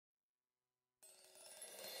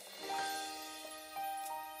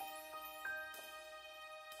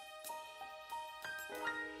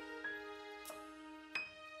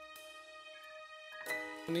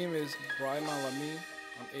name is Lamin.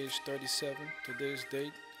 I'm age 37. Today's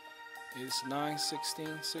date is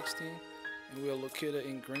 9/16/16, and we are located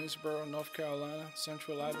in Greensboro, North Carolina,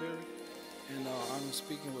 Central Liberia. And I'm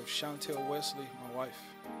speaking with Chantel Wesley, my wife.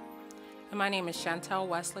 And my name is Chantel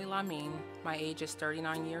Wesley Lamin. My age is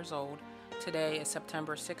 39 years old. Today is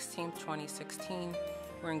September 16th, 2016.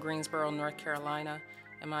 We're in Greensboro, North Carolina,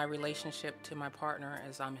 and my relationship to my partner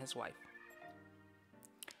is I'm his wife.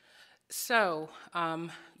 So,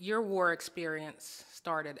 your war experience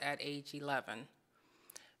started at age 11.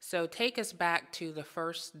 So take us back to the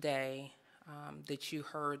first day that you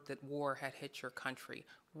heard that war had hit your country.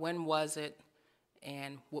 When was it,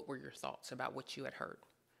 and what were your thoughts about what you had heard?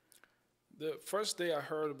 The first day I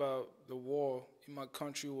heard about the war in my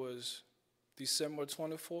country was December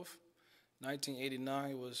 24th,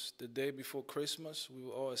 1989. It was the day before Christmas. We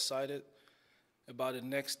were all excited about the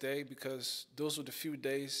next day because those were the few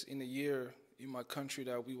days in the year in my country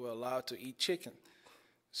that we were allowed to eat chicken.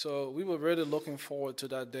 So we were really looking forward to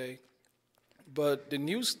that day. But the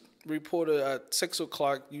news reported at 6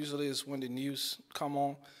 o'clock usually is when the news come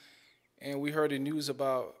on, and we heard the news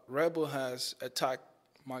about rebel has attacked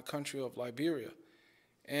my country of Liberia.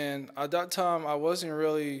 And at that time, I wasn't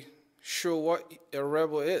really sure what a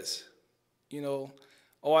rebel is. You know,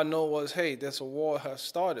 all I know was, hey, there's a war has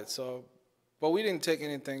started. So, but we didn't take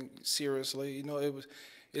anything seriously. You know,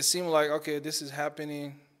 it seemed like, okay, this is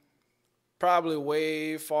happening probably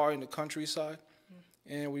way far in the countryside.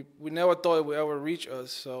 And we never thought it would ever reach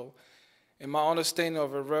us. So, and my understanding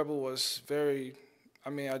of a rebel was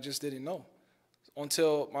I just didn't know.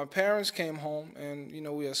 Until my parents came home and, you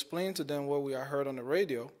know, we explained to them what we had heard on the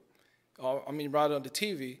radio, rather on the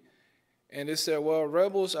TV. And they said, well,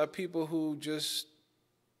 rebels are people who just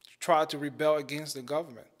try to rebel against the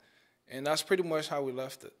government. And that's pretty much how we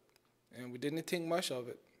left it. And we didn't think much of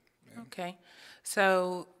it. Yeah. Okay.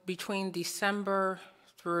 So between December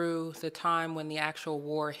through the time when the actual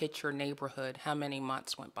war hit your neighborhood, how many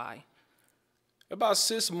months went by? About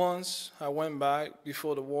 6 months I went by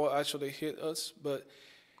before the war actually hit us. But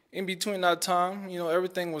in between that time, you know,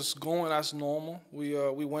 everything was going as normal.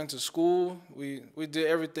 We went to school. We did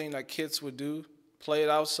everything that kids would do, played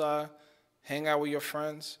outside, hang out with your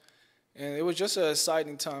friends. And it was just an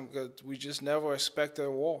exciting time because we just never expected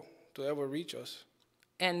a war to ever reach us.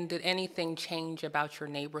 And did anything change about your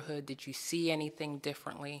neighborhood? Did you see anything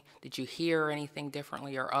differently? Did you hear anything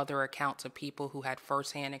differently, or other accounts of people who had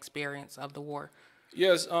firsthand experience of the war?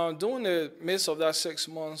 Yes, during the midst of that 6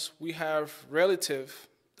 months, we have relatives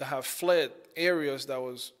that have fled areas that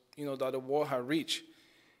the war had reached.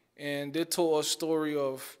 And they told us story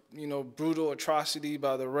of, you know, brutal atrocity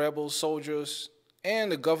by the rebel soldiers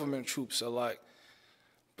and the government troops alike.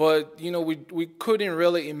 But, you know, we couldn't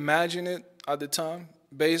really imagine it at the time.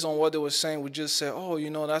 Based on what they were saying, we just said, oh, you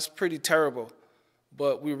know, that's pretty terrible.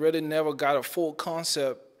 But we really never got a full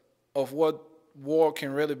concept of what war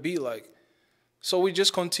can really be like. So we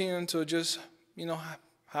just continued to just, you know,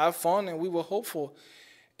 have fun, and we were hopeful.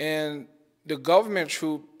 And the government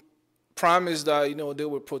troop promised that, you know, they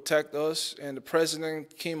would protect us, and the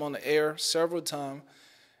president came on the air several times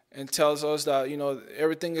and tells us that, you know,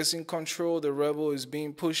 everything is in control, the rebel is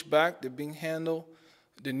being pushed back, they're being handled.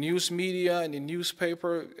 The news media and the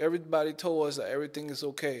newspaper, everybody told us that everything is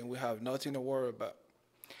okay and we have nothing to worry about.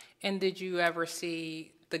 And did you ever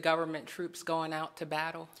see the government troops going out to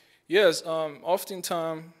battle? Yes,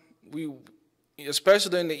 oftentimes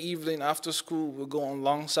especially in the evening after school, we'll go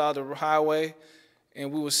alongside the highway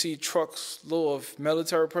and we will see trucks full of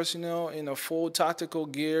military personnel in a full tactical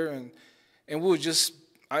gear, and we were just,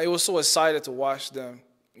 I was so excited to watch them,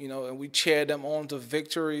 you know, and we cheered them on to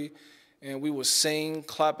victory. And we would sing,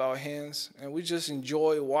 clap our hands, and we just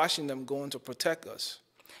enjoy watching them going to protect us.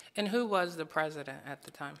 And who was the president at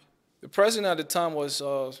the time? The president at the time was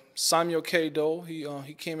Samuel K. Doe.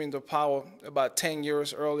 He came into power about 10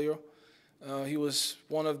 years earlier. He was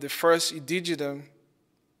one of the first indigenous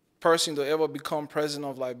person to ever become president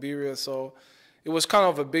of Liberia, so it was kind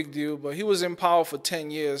of a big deal. But he was in power for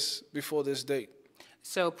 10 years before this date.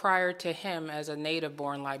 So prior to him, as a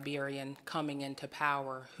native-born Liberian coming into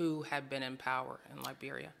power, who had been in power in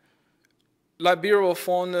Liberia? Liberia was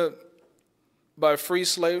founded by free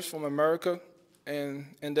slaves from America and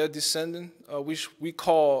their descendants, which we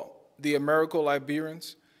call the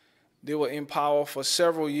Americo-Liberians. They were in power for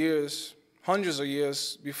several years, hundreds of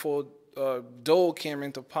years before Doe came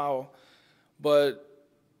into power. But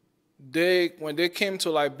when they came to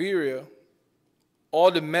Liberia, all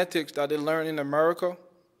the methods that they learned in America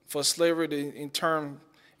for slavery, they in turn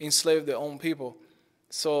enslaved their own people.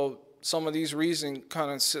 So some of these reasons kind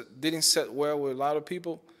of didn't sit well with a lot of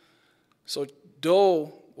people. So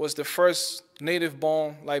Doe was the first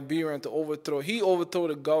native-born Liberian to overthrow. He overthrew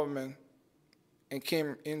the government and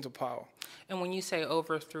came into power. And when you say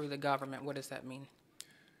overthrew the government, what does that mean?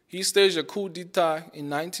 He staged a coup d'etat in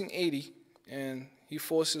 1980, and he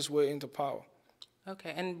forced his way into power.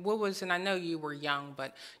 Okay, and what was, and I know you were young,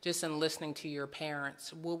 but just in listening to your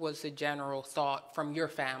parents, what was the general thought from your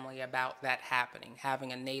family about that happening,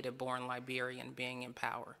 having a native-born Liberian being in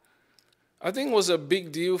power? I think it was a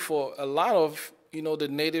big deal for a lot of, the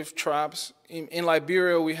native tribes. In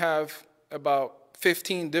Liberia, we have about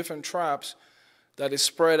 15 different tribes that is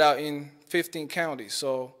spread out in 15 counties.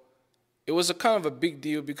 So it was a kind of a big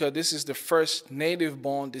deal because this is the first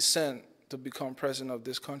native-born descent to become president of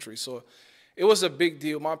this country. So it was a big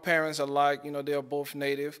deal. My parents are like, they are both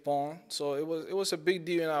native-born. So it was a big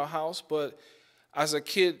deal in our house. But as a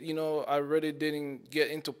kid, I really didn't get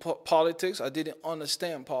into politics. I didn't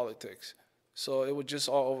understand politics. So it was just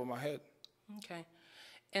all over my head. Okay.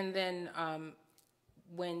 And then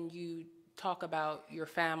when you talk about your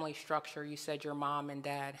family structure, you said your mom and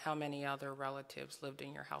dad. How many other relatives lived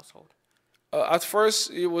in your household? At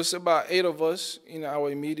first, it was about 8 of us in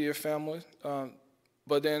our immediate family.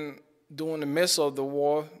 But then during the midst of the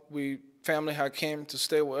war, family had came to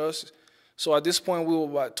stay with us. So at this point, we were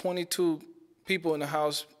about 22 people in the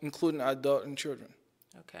house, including adults and children.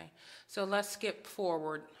 Okay. So let's skip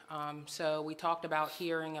forward. So we talked about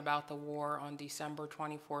hearing about the war on December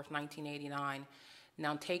 24th, 1989.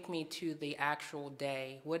 Now take me to the actual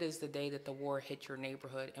day. What is the day that the war hit your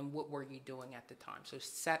neighborhood, and what were you doing at the time? So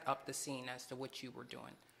set up the scene as to what you were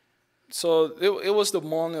doing. So it was the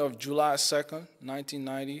morning of July 2nd,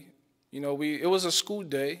 1990. It was a school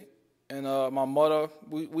day, and my mother,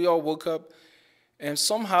 we all woke up, and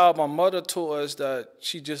somehow my mother told us that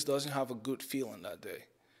she just doesn't have a good feeling that day.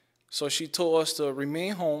 So she told us to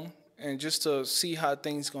remain home and just to see how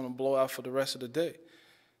things going to blow out for the rest of the day.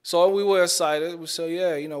 So we were excited. We said,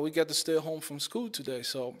 yeah, we get to stay home from school today.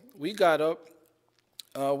 So we got up,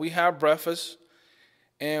 we had breakfast,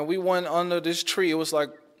 and we went under this tree. It was like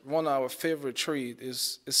one of our favorite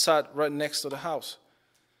trees. It sat right next to the house.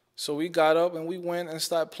 So we got up and we went and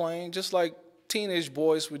started playing, just like teenage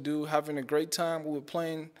boys would do, having a great time. We were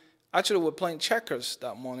playing checkers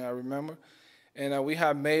that morning, I remember. And we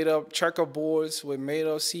had made up checkerboards with made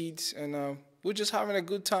up seeds, and we're just having a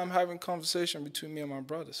good time having conversation between me and my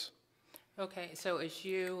brothers. Okay, so it's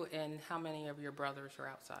you and how many of your brothers are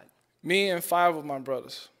outside? Me and 5 of my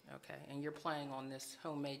brothers. Okay, and you're playing on this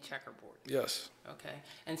homemade checkerboard? Yes. Okay,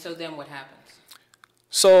 and so then what happens?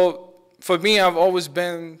 So for me, I've always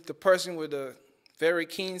been the person with a very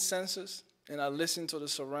keen senses, and I listen to the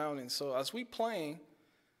surroundings. So as we playing,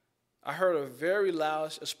 I heard a very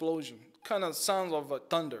loud explosion, kind of sounds of a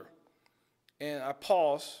thunder. And I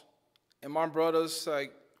paused, and my brother's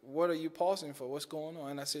like, what are you pausing for? What's going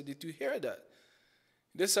on? And I said, did you hear that?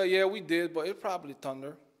 They said, yeah, we did, but it probably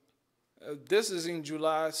thunder. This is in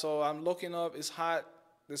July, so I'm looking up. It's hot.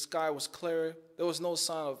 The sky was clear. There was no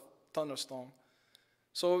sign of thunderstorm.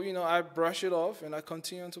 So, I brushed it off, and I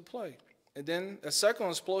continued to play. And then a second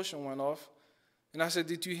explosion went off, and I said,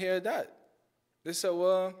 did you hear that? They said,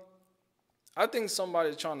 well, I think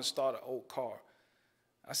somebody's trying to start an old car.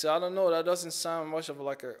 I said, I don't know. That doesn't sound much of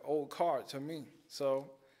like an old car to me.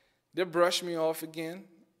 So they brushed me off again.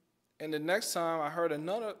 And the next time I heard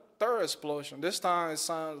another third explosion. This time it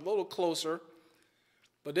sounded a little closer.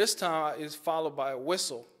 But this time it's followed by a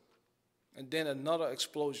whistle. And then another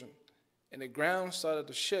explosion. And the ground started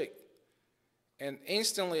to shake. And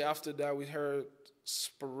instantly after that, we heard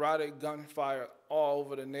sporadic gunfire all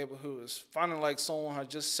over the neighborhood. It was finally like someone had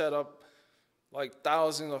just set up like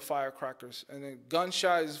thousands of firecrackers. And then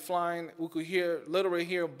gunshots flying. We could literally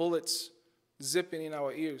hear bullets zipping in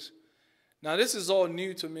our ears. Now, this is all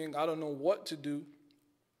new to me. I don't know what to do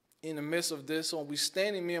in the midst of this. So we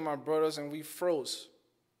standing, me and my brothers, and we froze.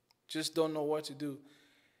 Just don't know what to do.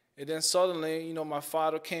 And then suddenly, my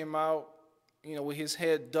father came out, with his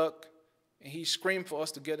head ducked, and he screamed for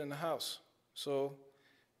us to get in the house. So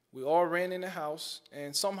we all ran in the house,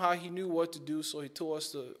 and somehow he knew what to do, so he told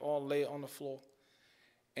us to all lay on the floor.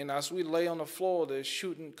 And as we lay on the floor, the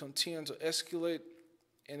shooting continued to escalate,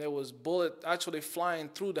 and there was bullets actually flying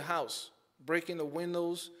through the house, breaking the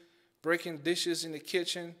windows, breaking dishes in the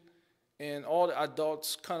kitchen, and all the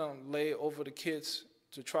adults kind of lay over the kids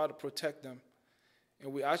to try to protect them.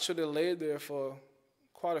 And we actually lay there for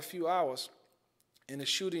quite a few hours, and the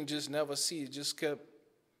shooting just never ceased, just kept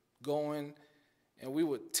going. And we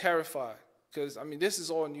were terrified because, this is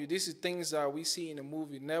all new. This is things that we see in the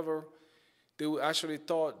movie. Never did we actually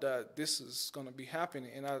thought that this is going to be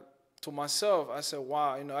happening. And to myself, I said,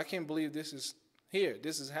 wow, I can't believe this is here.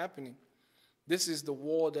 This is happening. This is the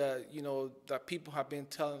war that, that people have been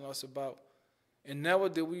telling us about. And never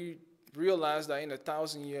did we realize that in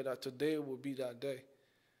 1,000 years that today would be that day.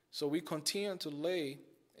 So we continued to lay,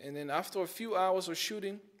 and then after a few hours of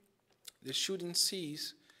shooting, the shooting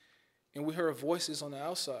ceased, and we heard voices on the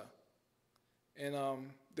outside. And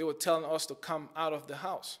they were telling us to come out of the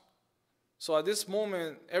house. So at this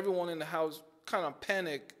moment, everyone in the house kind of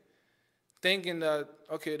panicked, thinking that,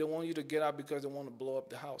 okay, they want you to get out because they want to blow up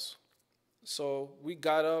the house. So we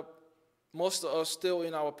got up, most of us still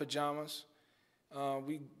in our pajamas.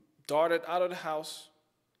 We darted out of the house,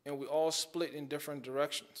 and we all split in different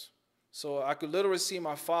directions. So I could literally see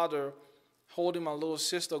my father holding my little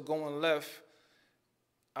sister going left.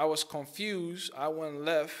 I was confused. I went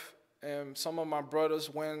left, and some of my brothers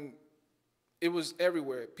went. It was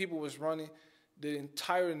everywhere. People was running. The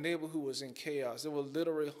entire neighborhood was in chaos. There were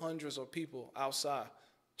literally hundreds of people outside,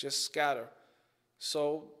 just scattered.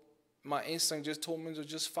 So my instinct just told me to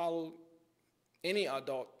just follow any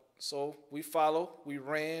adult. So we followed. We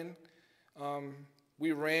ran.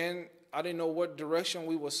 I didn't know what direction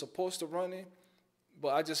we were supposed to run in, but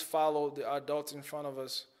I just followed the adults in front of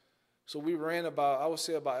us. So we ran about, I would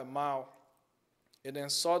say about a mile. And then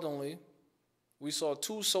suddenly, we saw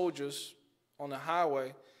two soldiers on the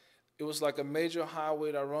highway. It was like a major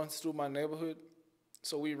highway that runs through my neighborhood.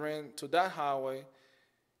 So we ran to that highway,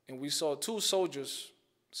 and we saw two soldiers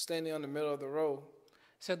standing on the middle of the road.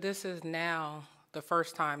 So this is now the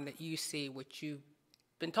first time that you see what you've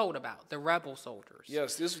been told about, the rebel soldiers.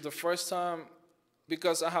 Yes, this was the first time,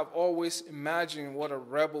 because I have always imagined what a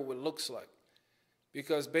rebel would look like.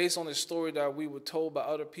 Because based on the story that we were told by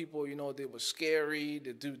other people, they were scary,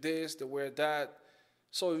 they do this, they wear that.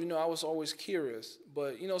 So, I was always curious.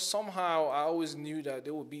 But, somehow I always knew that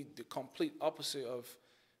they would be the complete opposite of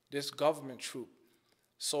this government troop.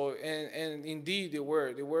 So, and indeed they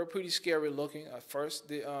were. They were pretty scary looking at first.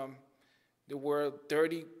 They wore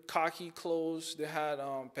dirty khaki clothes. They had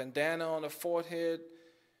bandana on the forehead.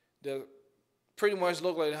 They pretty much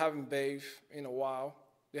looked like they haven't bathed in a while.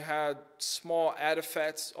 They had small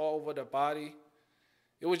artifacts all over their body.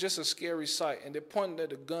 It was just a scary sight. And they pointed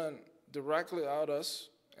the gun directly at us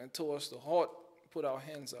and told us to halt, put our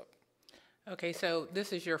hands up. Okay, so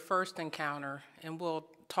this is your first encounter, and we'll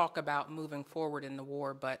talk about moving forward in the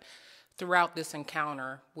war, but throughout this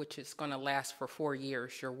encounter, which is going to last for 4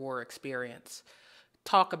 years, your war experience,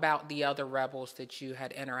 talk about the other rebels that you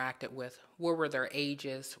had interacted with. What were their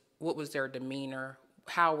ages? What was their demeanor?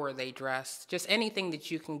 How were they dressed? Just anything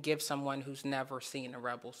that you can give someone who's never seen a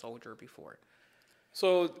rebel soldier before.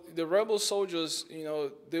 So the rebel soldiers,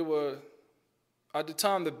 they were, at the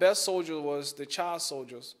time, the best soldier was the child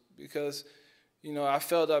soldiers, because, I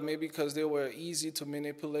felt that maybe because they were easy to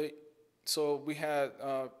manipulate. So we had,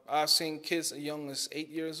 I've seen kids as young as 8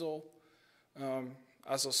 years old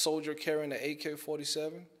as a soldier carrying an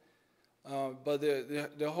AK-47. But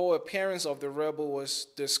the whole appearance of the rebel was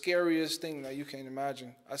the scariest thing that you can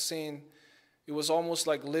imagine. It was almost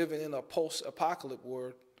like living in a post-apocalypse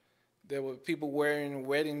world. There were people wearing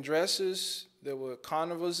wedding dresses. There were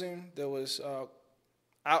carnivoring. There was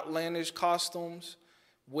outlandish costumes,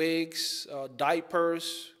 wigs,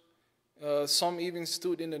 diapers. Some even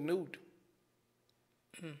stood in the nude.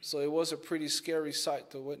 So it was a pretty scary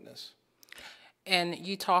sight to witness. And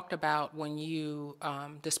you talked about when you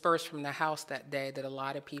dispersed from the house that day that a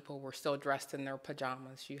lot of people were still dressed in their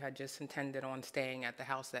pajamas. You had just intended on staying at the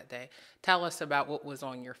house that day. Tell us about what was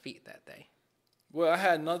on your feet that day. Well, I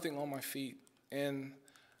had nothing on my feet, and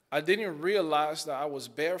I didn't realize that I was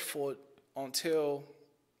barefoot until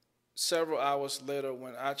several hours later,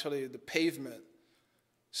 when actually the pavement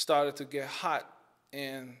started to get hot,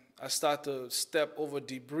 and I started to step over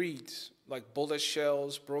debris, like bullet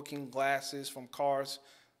shells, broken glasses from cars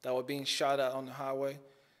that were being shot at on the highway.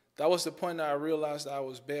 That was the point that I realized that I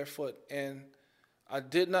was barefoot, and I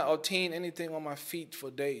did not obtain anything on my feet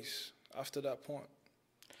for days after that point.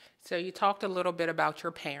 So you talked a little bit about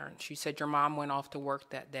your parents. You said your mom went off to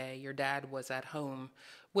work that day. Your dad was at home.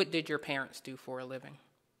 What did your parents do for a living?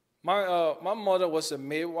 My mother was a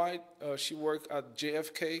midwife. She worked at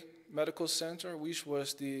JFK Medical Center, which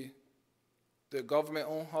was the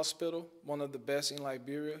government-owned hospital, one of the best in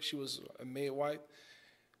Liberia. She was a midwife.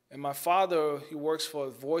 And my father, he works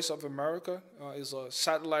for Voice of America. Is a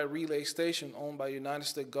satellite relay station owned by the United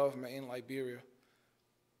States government in Liberia.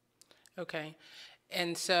 Okay.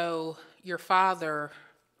 And so your father,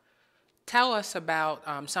 tell us about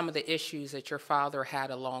some of the issues that your father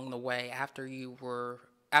had along the way after you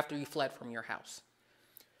fled from your house.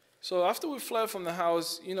 So after we fled from the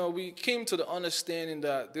house, we came to the understanding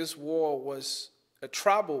that this war was a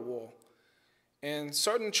tribal war. And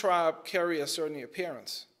certain tribe carry a certain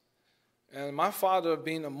appearance. And my father,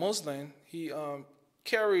 being a Muslim, he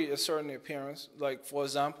carried a certain appearance. Like, for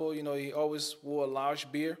example, he always wore a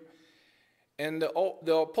large beard. And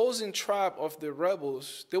the opposing tribe of the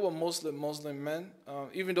rebels, they were mostly Muslim men.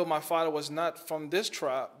 Even though my father was not from this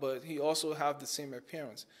tribe, but he also had the same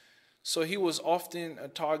appearance. So he was often a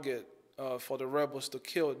target for the rebels to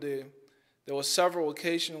kill. There were several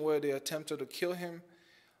occasions where they attempted to kill him.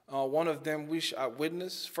 One of them which I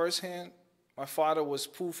witnessed firsthand. My father was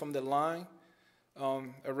pulled from the line.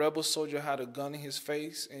 A rebel soldier had a gun in his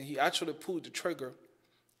face, and he actually pulled the trigger,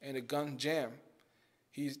 and the gun jammed.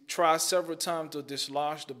 He tried several times to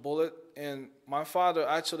dislodge the bullet, and my father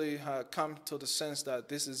actually had come to the sense that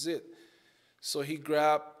this is it. So he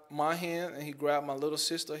grabbed my hand, and he grabbed my little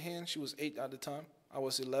sister's hand. She was 8 at the time. I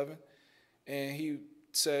was 11. And he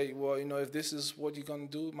said, well, if this is what you're going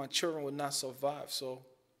to do, my children will not survive. So,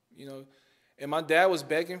 and my dad was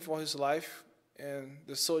begging for his life, and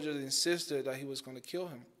the soldier insisted that he was going to kill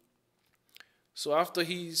him. So after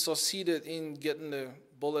he succeeded in getting the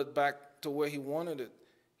bullet back to where he wanted it,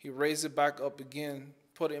 he raised it back up again,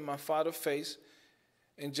 put it in my father's face.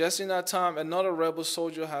 And just in that time, another rebel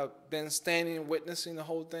soldier had been standing witnessing the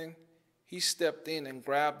whole thing. He stepped in and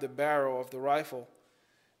grabbed the barrel of the rifle.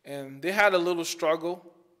 And they had a little struggle,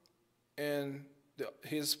 and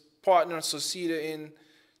his partner succeeded in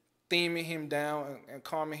taming him down and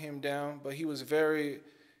calming him down, but he was very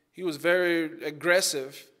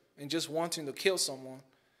aggressive and just wanting to kill someone.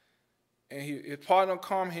 And his partner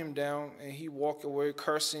calmed him down, and he walked away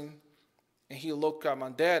cursing, and he looked at my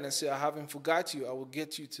dad and said, I haven't forgot you, I will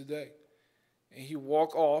get you today. And he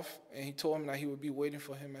walked off, and he told him that he would be waiting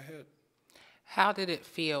for him ahead. How did it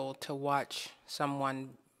feel to watch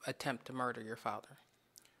someone attempt to murder your father?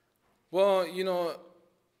 Well,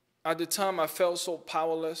 at the time I felt so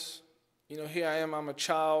powerless. Here I am, I'm a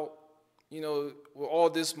child. With all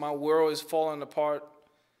this, my world is falling apart.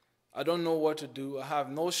 I don't know what to do. I have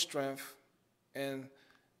no strength. And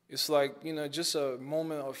it's like, just a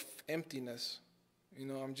moment of emptiness.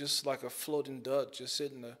 I'm just like a floating dud, just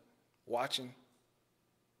sitting there watching.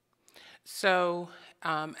 So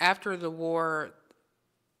after the war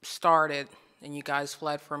started and you guys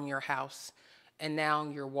fled from your house, and now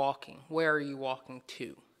you're walking, where are you walking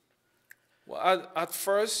to? Well, at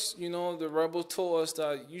first, the rebels told us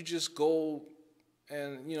that you just go,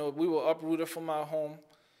 and, we were uprooted from our home,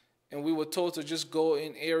 and we were told to just go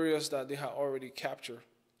in areas that they had already captured.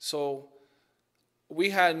 So we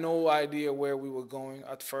had no idea where we were going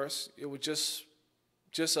at first. It was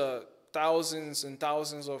just thousands and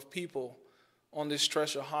thousands of people on this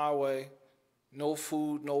stretch of highway, no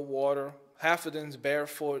food, no water, half of them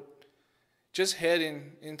barefoot, just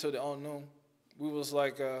heading into the unknown. We was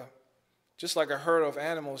just like a herd of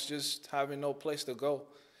animals, just having no place to go.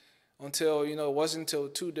 Until, it wasn't until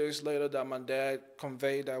 2 days later that my dad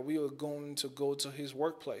conveyed that we were going to go to his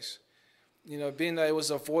workplace. Being that it was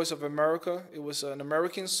a Voice of America, it was an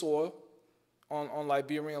American soil on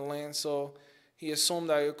Liberian land, so he assumed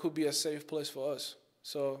that it could be a safe place for us.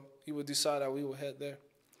 So he would decide that we would head there.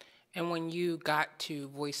 And when you got to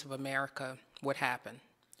Voice of America, what happened?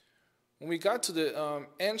 When we got to the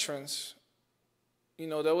entrance,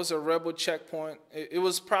 there was a rebel checkpoint. It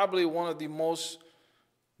was probably one of the most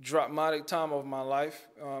dramatic time of my life.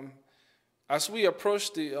 As we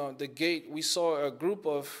approached the gate, we saw a group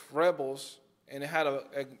of rebels, and they had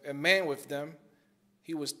a man with them.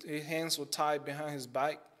 His hands were tied behind his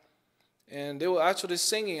back, and they were actually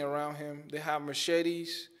singing around him. They had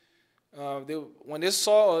machetes. When they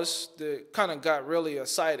saw us, they kind of got really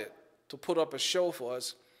excited to put up a show for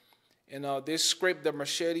us, and they scraped the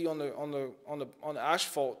machete on the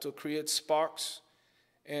asphalt to create sparks.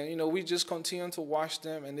 And we just continued to watch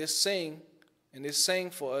them, and they sang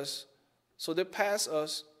for us. So they passed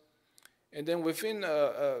us, and then within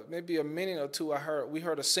maybe a minute or two, we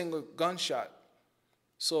heard a single gunshot.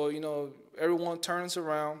 So everyone turns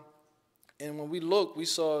around, and when we looked, we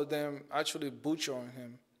saw them actually butchering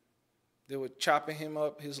him. They were chopping him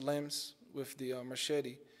up, his limbs, with the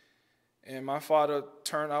machete. And my father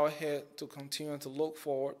turned our head to continue to look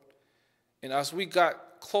forward. And as we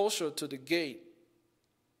got closer to the gate,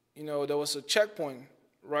 there was a checkpoint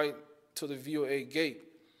right to the VOA gate.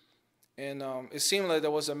 And it seemed like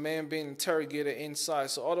there was a man being interrogated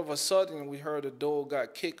inside. So all of a sudden, we heard the door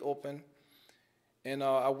got kicked open. And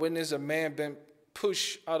I witnessed a man being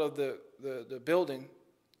pushed out of the building.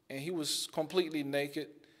 And he was completely naked.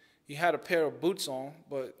 He had a pair of boots on,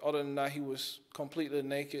 but other than that, he was completely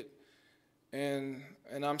naked. And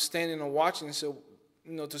I'm standing and watching, so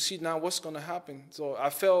to see now what's going to happen. So I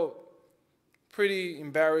felt pretty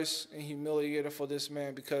embarrassed and humiliated for this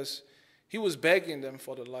man because he was begging them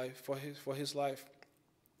for his life,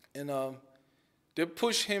 and they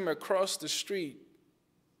pushed him across the street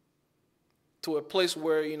to a place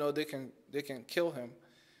where they can kill him.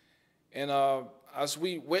 And as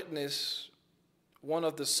we witnessed, one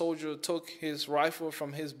of the soldiers took his rifle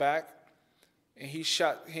from his back and he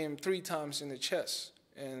shot him 3 times in the chest.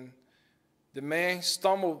 And the man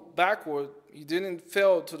stumbled backward. He didn't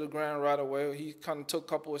fall to the ground right away. He kind of took a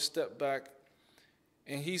couple of steps back,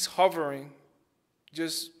 and he's hovering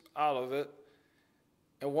just out of it.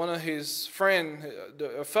 And one of his friends,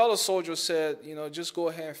 a fellow soldier, said, just go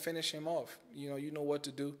ahead and finish him off. You know what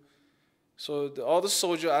to do. So the other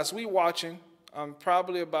soldier, as we watching, I'm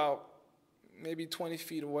probably about maybe 20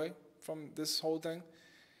 feet away from this whole thing,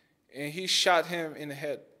 and he shot him in the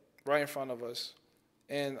head right in front of us.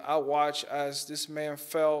 And I watched as this man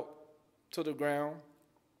fell to the ground,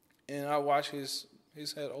 and I watched his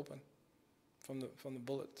head open from the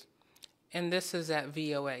bullet. And this is at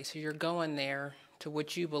VOA, so you're going there to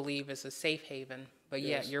what you believe is a safe haven, but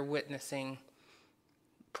yet you're witnessing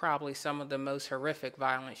probably some of the most horrific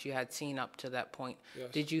violence you had seen up to that point.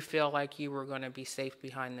 Yes. Did you feel like you were going to be safe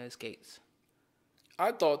behind those gates?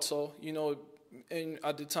 I thought so. And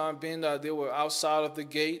at the time, being that they were outside of the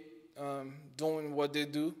gate, doing what they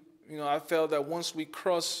do, I felt that once we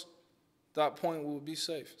cross that point, we would be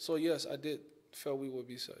safe. So yes, I did feel we would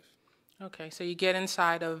be safe. Okay, so you get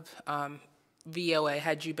inside of VOA.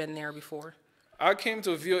 Had you been there before? I came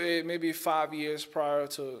to VOA maybe 5 years prior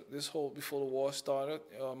to before the war started.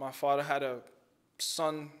 My father had a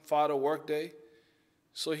son-father work day,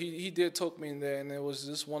 so he did take me in there, and it was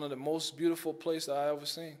just one of the most beautiful places I ever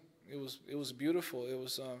seen. It was beautiful.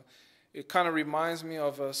 It kind of reminds me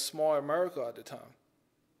of a small America at the time.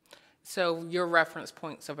 So your reference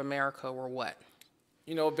points of America were what?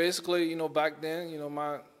 Basically, back then,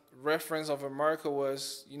 my reference of America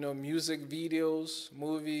was, music videos,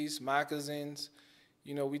 movies, magazines.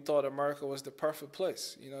 We thought America was the perfect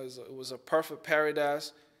place. It was a perfect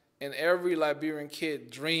paradise, and every Liberian kid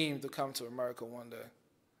dreamed to come to America one day.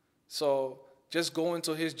 So just going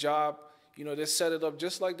to his job, they set it up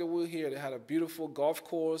just like they would here. They had a beautiful golf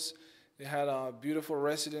course. They had a beautiful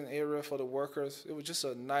resident area for the workers. It was just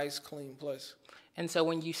a nice, clean place. And so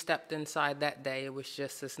when you stepped inside that day, it was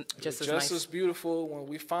just as nice. As beautiful. When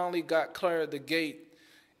we finally got clear at the gate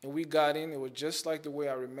and we got in, it was just like the way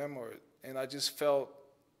I remember it. And I just felt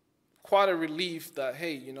quite a relief that,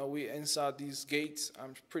 hey, we're inside these gates.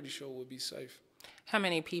 I'm pretty sure we'll be safe. How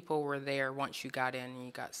many people were there once you got in and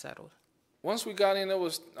you got settled? Once we got in, there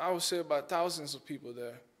was, I would say, about thousands of people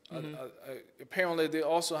there. Mm-hmm. Apparently, they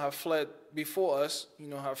also have fled before us,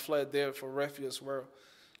 have fled there for refuge as well.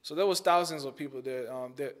 So there was thousands of people there.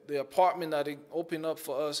 The apartment that they opened up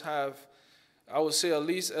for us I would say at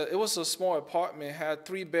least, it was a small apartment. It had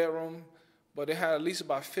 3 bedrooms, but it had at least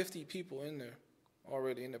about 50 people in there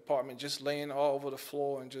already in the apartment, just laying all over the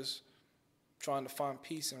floor and just trying to find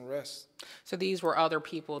peace and rest. So these were other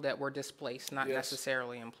people that were displaced, not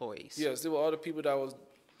necessarily employees? Yes, there were other people that was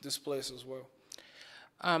displaced as well.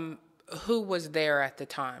 Who was there at the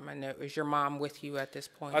time? I know, was your mom with you at this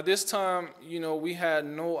point? At this time, we had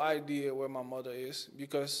no idea where my mother is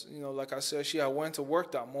because, like I said, she had went to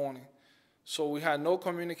work that morning. So we had no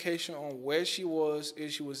communication on where she was,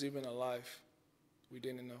 if she was even alive. We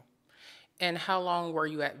didn't know. And how long were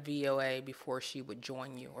you at VOA before she would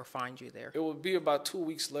join you or find you there? It would be about 2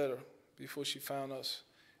 weeks later before she found us.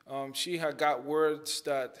 She had got words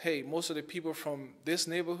that, hey, most of the people from this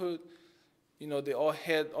neighborhood, they all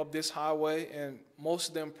head up this highway, and most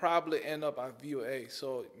of them probably end up at VOA.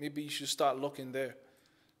 So maybe you should start looking there.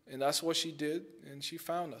 And that's what she did, and she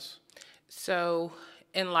found us. So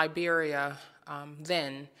in Liberia,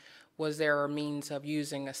 then, was there a means of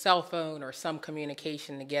using a cell phone or some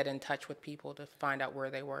communication to get in touch with people to find out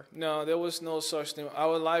where they were? No, there was no such thing.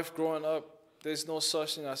 Our life growing up, there's no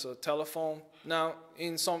such thing as a telephone. Now,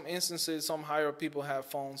 in some instances, some higher people have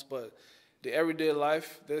phones, but the everyday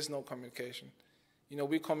life, there's no communication.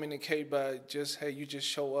 We communicate by just, hey, you just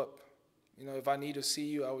show up. If I need to see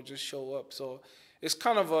you, I would just show up. So it's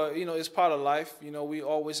kind of it's part of life. We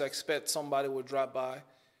always expect somebody will drop by.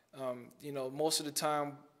 Most of the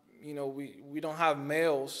time, we don't have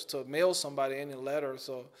mails to mail somebody any letter.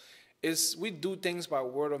 So we do things by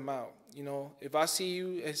word of mouth. If I see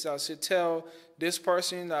you, I should tell this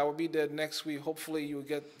person I will be there next week. Hopefully you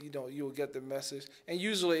will get the message. And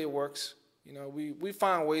usually it works. We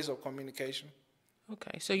find ways of communication.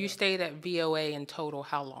 Okay, so you stayed at VOA in total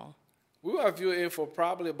how long? We were at VOA for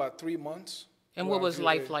probably about 3 months. And what was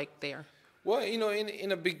life like there? Well, in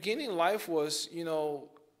the beginning, life was,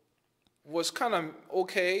 was kind of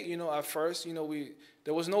okay, at first.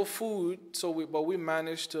 There was no food, but we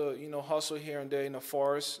managed to, hustle here and there in the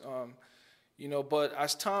forest. But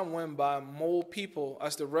as time went by, more people,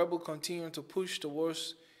 as the rebel continued to push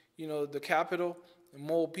towards, the capital,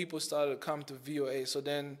 more people started to come to VOA. So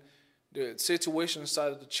then the situation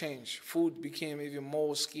started to change. Food became even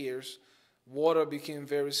more scarce. Water became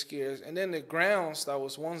very scarce. And then the grounds that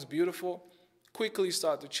was once beautiful quickly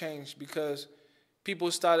started to change because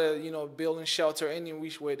people started, building shelter any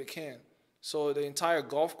which way they can. So the entire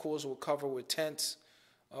golf course was covered with tents,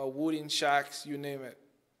 wooden shacks, you name it.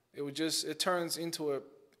 It turns into a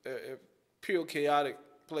pure chaotic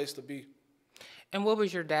place to be. And what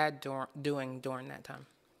was your dad doing during that time?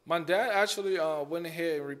 My dad actually went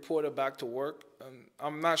ahead and reported back to work.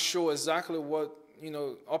 I'm not sure exactly what,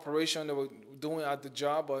 operation they were doing at the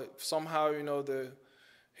job, but somehow,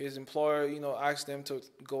 his employer, asked them to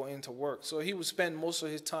go into work. So he would spend most of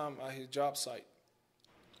his time at his job site.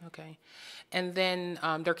 Okay. And then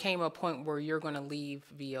there came a point where you're going to leave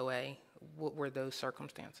VOA. What were those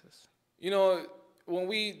circumstances?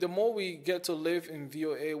 The more we get to live in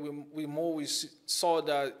VOA, we saw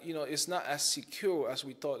that, it's not as secure as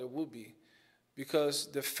we thought it would be, because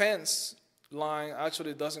the fence line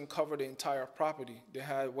actually doesn't cover the entire property. They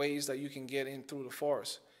had ways that you can get in through the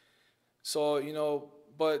forest. So,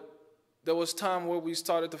 but there was time where we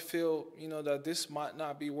started to feel, that this might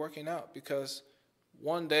not be working out, because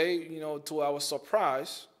one day, to our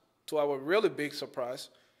surprise, to our really big surprise,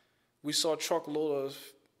 we saw a truckload of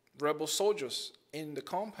rebel soldiers in the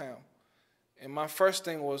compound. And my first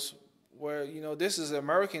thing was, this is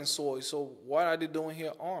American soil, so what are they doing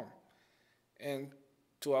here armed? And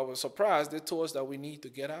to our surprise, they told us that we need to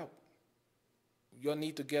get out. You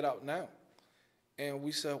need to get out now. And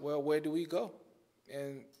we said, well, where do we go?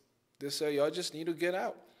 And they said, y'all just need to get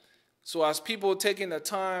out. So as people taking the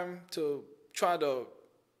time to try to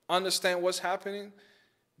understand what's happening,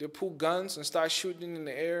 they pulled guns and started shooting in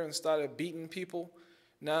the air and started beating people.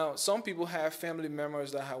 Now, some people have family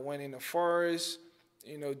members that have went in the forest,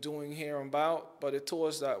 doing here and about, but it told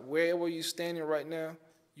us that wherever you're standing right now,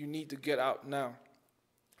 you need to get out now.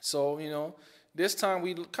 So, this time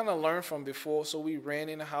we kind of learned from before, so we ran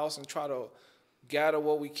in the house and tried to gather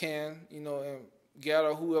what we can, and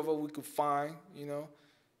gather whoever we could find,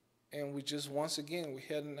 and we just, once again, we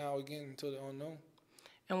heading out again into the unknown.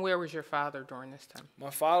 And where was your father during this time? My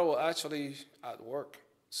father was actually at work.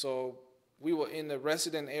 So we were in the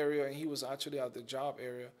resident area, and he was actually at the job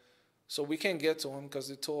area. So we can't get to him because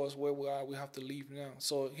they told us where we are. We have to leave now.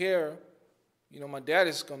 So here, my dad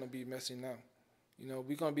is going to be missing now.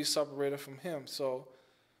 We're going to be separated from him. So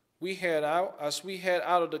we head out. As we head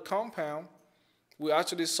out of the compound, we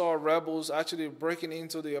actually saw rebels actually breaking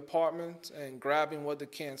into the apartment and grabbing what they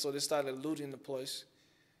can. So they started looting the place.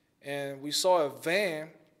 And we saw a van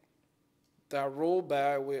that rolled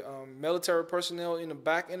by with military personnel in the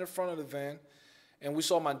back and the front of the van. And we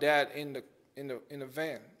saw my dad in the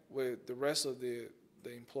van with the rest of the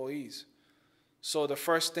employees. So the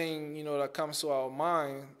first thing, that comes to our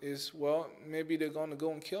mind is, well, maybe they're going to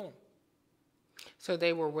go and kill him. So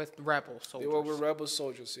they were with rebel soldiers? They were with rebel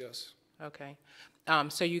soldiers, yes. Okay.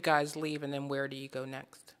 So you guys leave, and then where do you go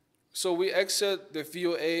next? So we exit the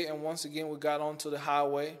VOA, and once again, we got onto the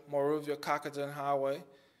highway, Moravia-Cockerton Highway.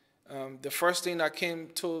 The first thing that came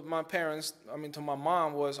to to my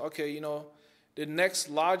mom was, okay, the next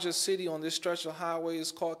largest city on this stretch of highway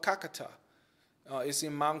is called Kakata. It's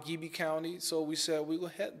in Mount Gibby County, so we said we will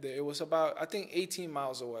head there. It was about, I think, 18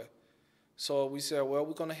 miles away. So we said, well,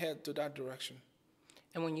 we're going to head to that direction.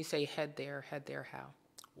 And when you say head there how?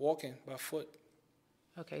 Walking, by foot.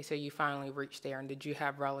 Okay, so you finally reached there, and did you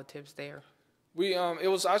have relatives there? It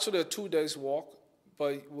was actually a 2 days walk,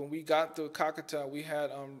 but when we got to Kakata, we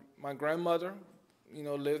had my grandmother,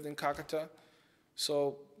 lived in Kakata,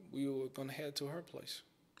 so we were going to head to her place.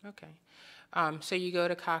 Okay. So you go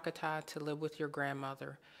to Kakata to live with your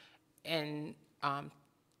grandmother, and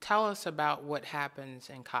tell us about what happens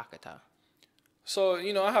in Kakata. So,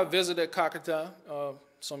 I have visited Kakata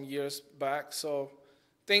some years back, so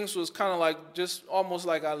things was kind of like just almost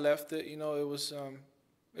like I left it.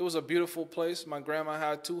 It was a beautiful place. My grandma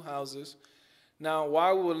had 2 houses. Now,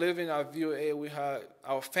 while we were living at VOA,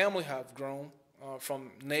 our family have grown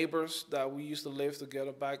from neighbors that we used to live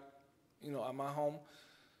together back, at my home.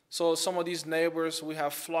 So some of these neighbors, we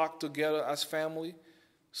have flocked together as family.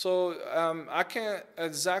 So I can't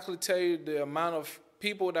exactly tell you the amount of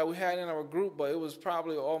people that we had in our group, but it was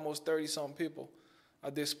probably almost 30-some people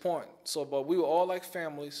at this point. So, but we were all like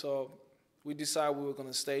family, so we decided we were going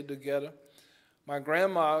to stay together. My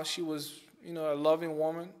grandma, she was, a loving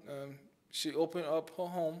woman. She opened up her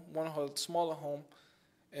home, one of her smaller home,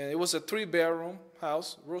 and it was a 3-bedroom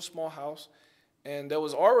house, real small house, and there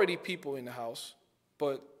was already people in the house,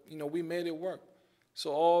 but we made it work.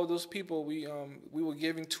 So all those people, we were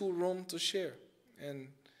given 2 rooms to share, and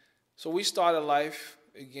so we started life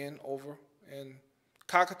again over. And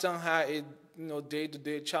Kakatan had it,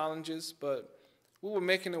 day-to-day challenges, but we were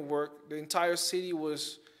making it work. The entire city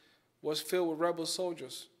was filled with rebel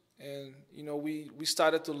soldiers, and we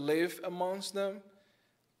started to live amongst them.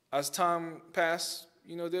 As time passed,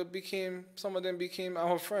 some of them became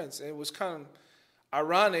our friends, and it was kind of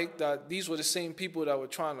ironic that these were the same people that were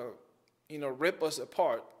trying to, rip us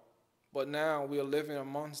apart, but now we are living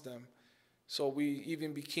amongst them. So we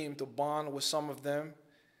even became to bond with some of them,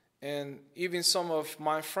 and even some of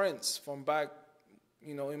my friends from back,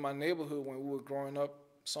 in my neighborhood when we were growing up,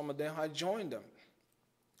 some of them had joined them,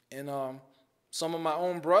 and some of my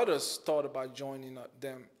own brothers thought about joining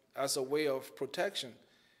them as a way of protection.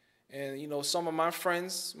 And some of my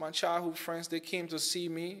friends, my childhood friends, they came to see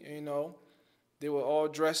me. They were all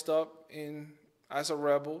dressed up as a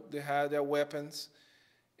rebel. They had their weapons.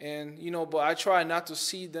 And, but I tried not to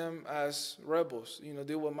see them as rebels.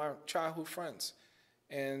 They were my childhood friends.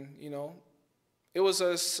 And, it was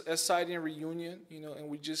a exciting reunion, and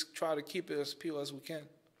we just try to keep it as pure as we can.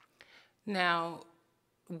 Now,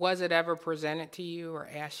 was it ever presented to you or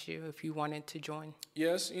asked you if you wanted to join?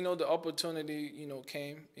 Yes, the opportunity,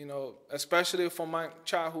 came, especially for my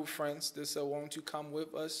childhood friends. They said, why don't you come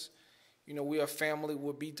with us? We are family,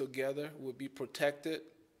 we'll be together, we'll be protected.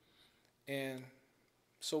 And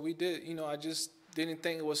so we did. I just didn't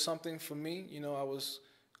think it was something for me. I was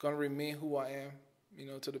going to remain who I am,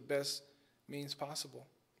 to the best means possible.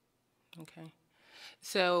 Okay.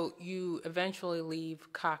 So you eventually leave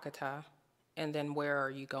Kakata, and then where are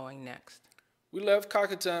you going next? We left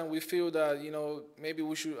Kakata, and we feel that, maybe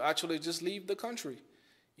we should actually just leave the country.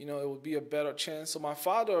 It would be a better chance. So my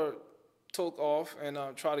father took off and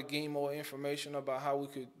tried to gain more information about how we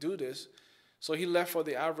could do this. So he left for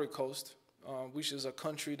the Ivory Coast, which is a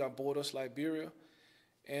country that borders Liberia.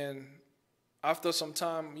 And after some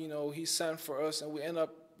time, he sent for us, and we ended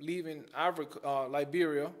up leaving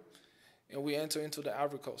Liberia, and we entered into the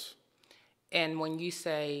Ivory Coast. And when you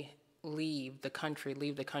say leave the country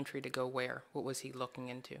to go where? What was he looking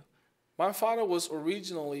into? My father was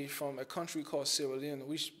originally from a country called Sierra Leone,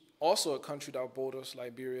 which also a country that borders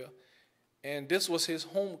Liberia. And this was his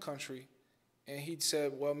home country. And he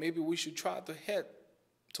said, well, maybe we should try to head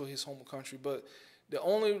to his home country. But the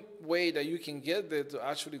only way that you can get there to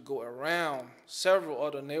actually go around several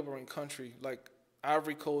other neighboring countries like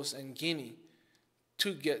Ivory Coast and Guinea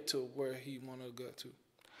to get to where he wanted to go to.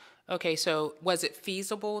 Okay, so was it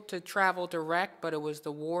feasible to travel direct, but it was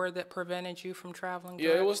the war that prevented you from traveling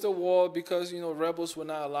direct? Yeah, it was the war because, rebels would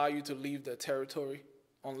not allow you to leave their territory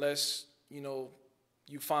unless, you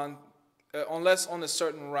find, unless on a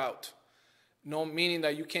certain route. No, meaning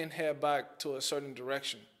that you can't head back to a certain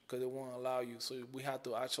direction because it won't allow you. So we had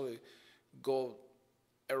to actually go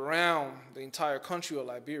around the entire country of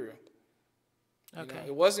Liberia. Okay.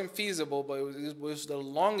 It wasn't feasible, but it was the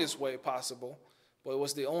longest way possible, but it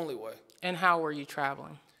was the only way. And how were you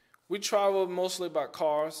traveling? We traveled mostly by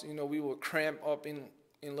cars. We would cramp up in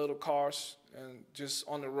little cars and just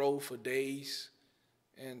on the road for days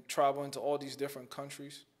and travel into all these different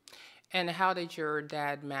countries. And how did your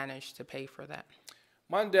dad manage to pay for that?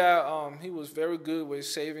 My dad, he was very good with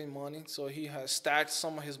saving money, so he had stacked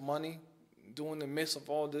some of his money during the midst of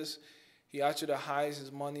all this. He actually hides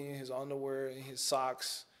his money in his underwear, in his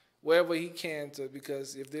socks, wherever he can,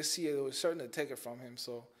 because if they see it, they will certainly take it from him.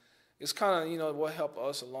 So it's kind of, what helped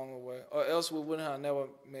us along the way, or else we wouldn't have never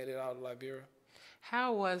made it out of Liberia.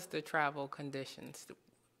 How was the travel conditions?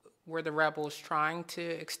 Were the rebels trying to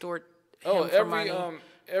extort him for money?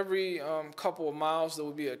 Every couple of miles there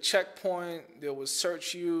would be a checkpoint. They would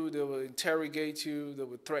search you. They would interrogate you. They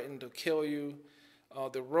would threaten to kill you.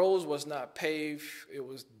 The roads was not paved. It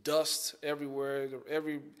was dust everywhere.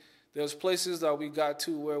 There was places that we got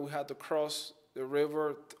to where we had to cross the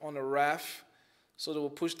river on a raft. So they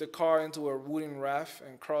would push the car into a wooden raft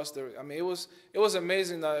and cross the. I mean, it was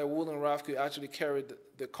amazing that a wooden raft could actually carry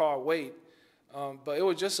the car weight. But it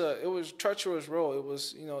was treacherous road. It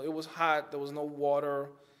was, it was hot. There was no water,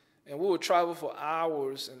 and we would travel for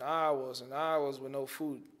hours and hours and hours with no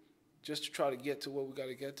food, just to try to get to where we got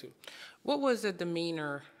to get to. What was the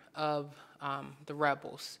demeanor of the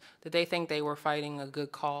rebels? Did they think they were fighting a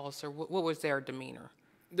good cause, or what was their demeanor?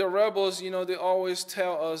 The rebels, they always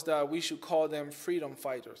tell us that we should call them freedom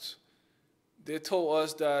fighters. They told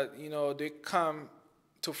us that, they come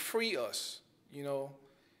to free us,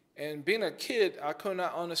 And being a kid, I could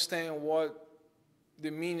not understand what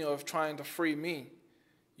the meaning of trying to free me.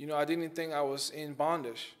 I didn't think I was in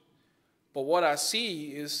bondage. But what I see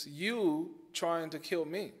is you trying to kill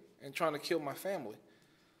me and trying to kill my family.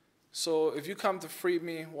 So if you come to free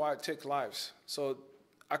me, why take lives? So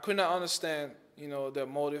I could not understand, their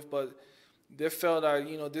motive, but they felt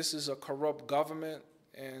that, this is a corrupt government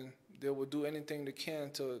and they will do anything they can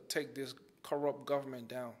to take this corrupt government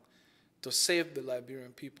down, to save the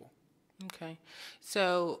Liberian people. Okay.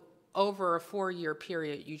 So over a 4-year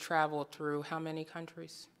period, you traveled through how many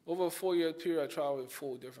countries? Over a 4-year period, I traveled in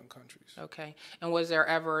 4 different countries. Okay. And was there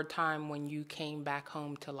ever a time when you came back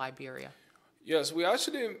home to Liberia? Yes, we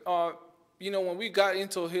actually, when we got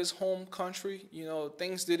into his home country,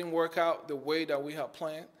 things didn't work out the way that we had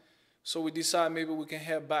planned. So we decided maybe we can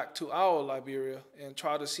head back to our Liberia and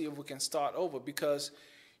try to see if we can start over because,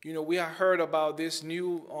 we had heard about this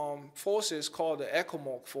new forces called the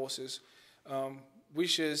ECOMOG forces,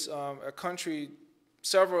 which is a country,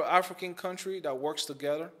 several African countries that works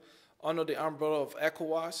together under the umbrella of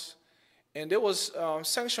ECOWAS. And it was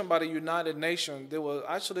sanctioned by the United Nations. There was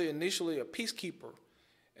actually initially a peacekeeping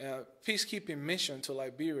mission to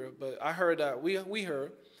Liberia, but I heard that we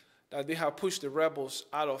heard that they have pushed the rebels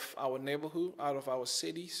out of our neighborhood, out of our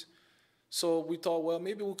cities. So we thought, well,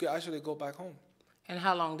 maybe we could actually go back home. And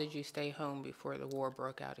how long did you stay home before the war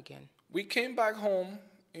broke out again? We came back home,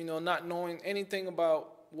 not knowing anything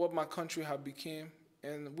about what my country had become,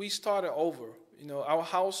 and we started over. Our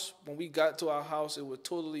house, when we got to our house, it was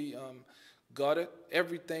totally gutted.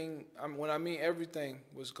 Everything, when I mean everything,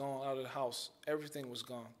 was gone out of the house. Everything was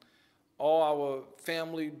gone. All our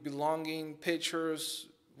family belonging, pictures,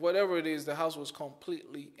 whatever it is, the house was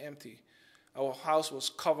completely empty. Our house was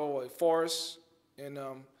covered with forests, and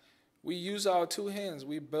we used our 2 hands.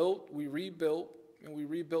 We built, we rebuilt, and we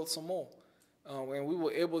rebuilt some more. And we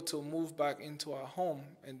were able to move back into our home.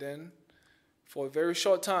 And then, for a very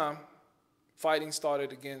short time, fighting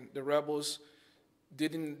started again. The rebels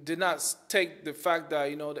did not take the fact that,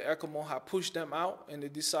 the ECOMOG had pushed them out, and they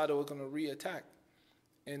decided we're going to re-attack.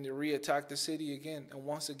 And they re-attacked the city again. And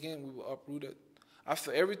once again, we were uprooted.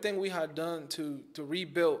 After everything we had done to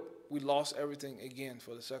rebuild, we lost everything again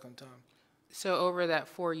for the second time. So over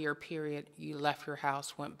that 4-year period, you left your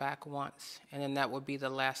house, went back once, and then that would be the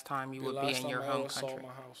last time you would be in your home country. Saw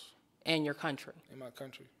my house. In your country? In my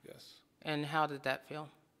country, yes. And how did that feel?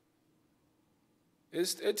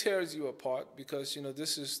 It tears you apart because,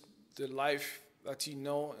 this is the life that you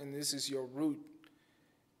know, and this is your root.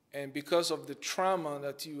 And because of the trauma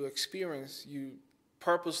that you experience, you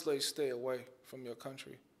purposely stay away from your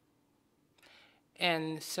country.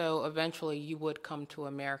 And so eventually you would come to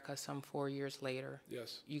America some 4 years later.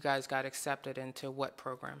 Yes. You guys got accepted into what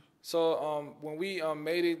program? So when we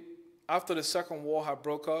made it, after the Second War had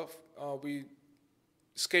broke up, we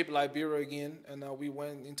escaped Liberia again, and we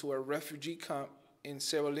went into a refugee camp in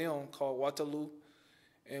Sierra Leone called Waterloo.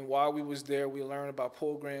 And while we was there, we learned about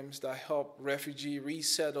programs that help refugees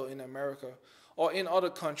resettle in America or in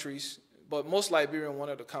other countries, but most Liberians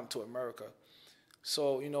wanted to come to America.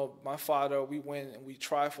 So, my father, we went and we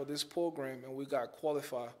tried for this program, and we got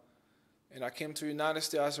qualified. And I came to the United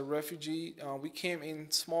States as a refugee. We came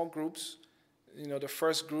in small groups. The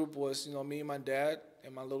first group was, me and my dad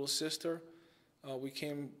and my little sister. We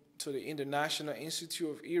came to the International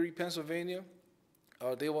Institute of Erie, Pennsylvania.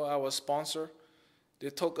 They were our sponsor.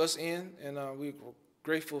 They took us in, and we were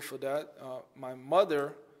grateful for that. My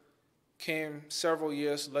mother came several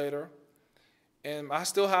years later, and I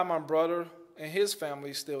still have my brother and his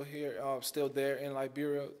family still here, still there in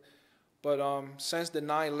Liberia. But since the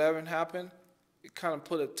 9/11 happened, it kind of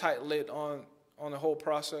put a tight lid on the whole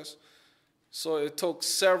process. So it took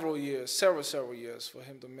several years for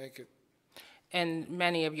him to make it. And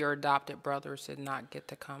many of your adopted brothers did not get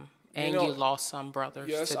to come. And you lost some brothers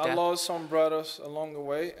to death. Yes, I lost some brothers along the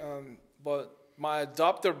way. But my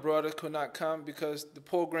adopted brother could not come because the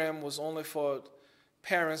program was only for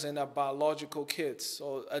parents and their biological kids.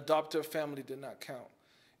 So adoptive family did not count.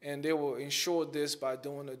 And they will ensure this by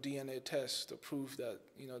doing a DNA test to prove that,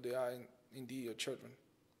 they are indeed your children.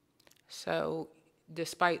 So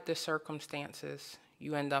despite the circumstances,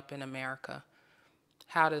 you end up in America.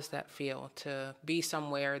 How does that feel to be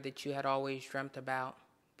somewhere that you had always dreamt about,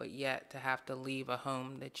 but yet to have to leave a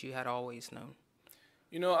home that you had always known?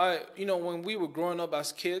 When we were growing up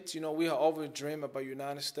as kids, we had always dreamed about the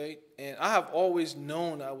United States. And I have always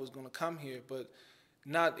known I was going to come here, but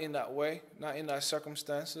not in that way, not in that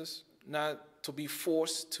circumstances, not to be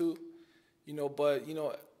forced to, but,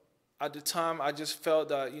 at the time I just felt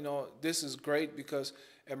that, this is great because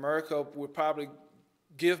America would probably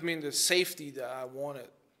give me the safety that I wanted,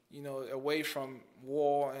 away from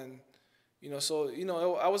war. And, so,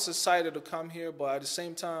 I was excited to come here, but at the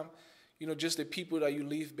same time, just the people that you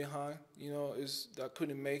leave behind, that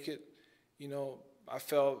couldn't make it, I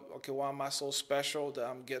felt, okay, why am I so special that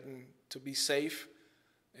I'm getting to be safe?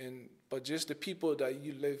 But just the people that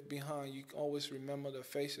you leave behind, you always remember their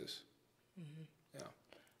faces. Mm-hmm. Yeah.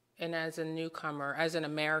 And as a newcomer, as an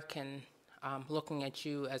American, looking at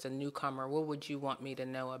you as a newcomer, what would you want me to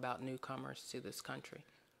know about newcomers to this country?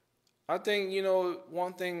 I think,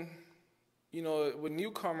 one thing, with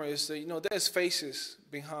newcomers is that, there's faces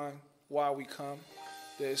behind why we come.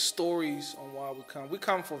 There's stories on why we come. We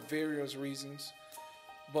come for various reasons.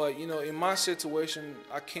 But, in my situation,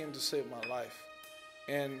 I came to save my life.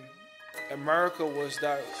 And America was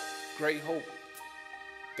that great hope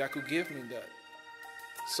that could give me that.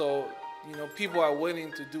 So, people are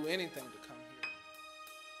willing to do anything to